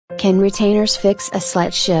Can retainers fix a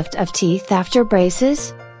slight shift of teeth after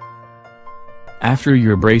braces? After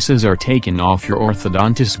your braces are taken off, your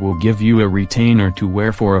orthodontist will give you a retainer to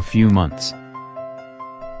wear for a few months.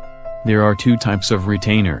 There are two types of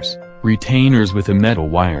retainers: retainers with a metal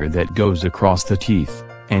wire that goes across the teeth,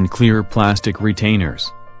 and clear plastic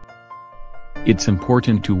retainers. It's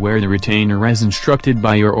important to wear the retainer as instructed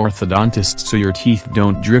by your orthodontist so your teeth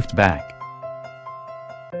don't drift back.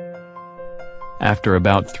 After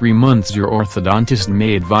about 3 months, your orthodontist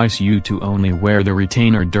may advise you to only wear the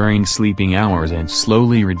retainer during sleeping hours and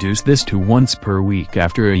slowly reduce this to once per week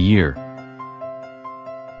after a year.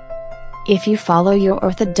 If you follow your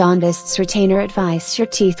orthodontist's retainer advice, your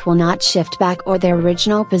teeth will not shift back or their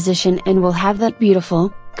original position and will have that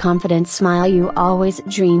beautiful, confident smile you always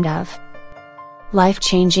dreamed of.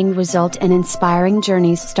 Life-changing result and inspiring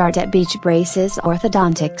journeys start at BeachBraces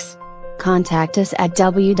Orthodontics. Contact us at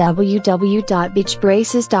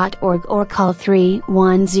www.beachbraces.org or call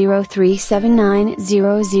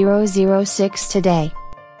 310-379-0006 today.